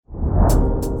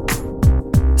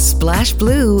Splash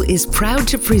Blue is proud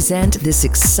to present this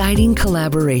exciting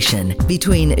collaboration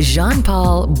between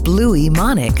Jean-Paul Bluey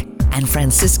Monic and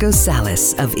Francisco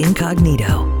Salas of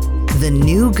Incognito. The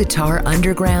new Guitar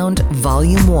Underground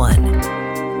Volume 1.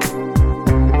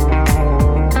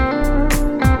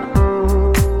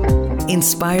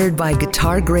 Inspired by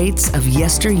guitar greats of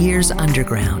yesteryear's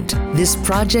underground, this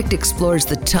project explores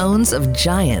the tones of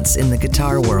giants in the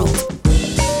guitar world.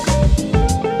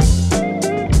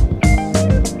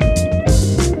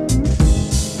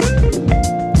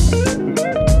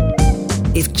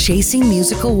 If chasing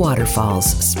musical waterfalls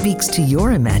speaks to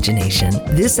your imagination,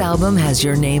 this album has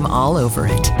your name all over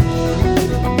it.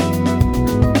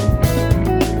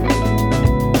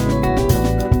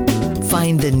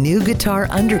 Find the new Guitar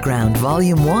Underground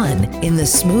Volume 1 in the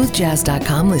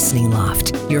smoothjazz.com listening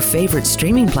loft, your favorite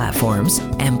streaming platforms,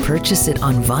 and purchase it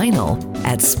on vinyl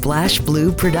at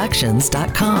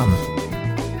splashblueproductions.com.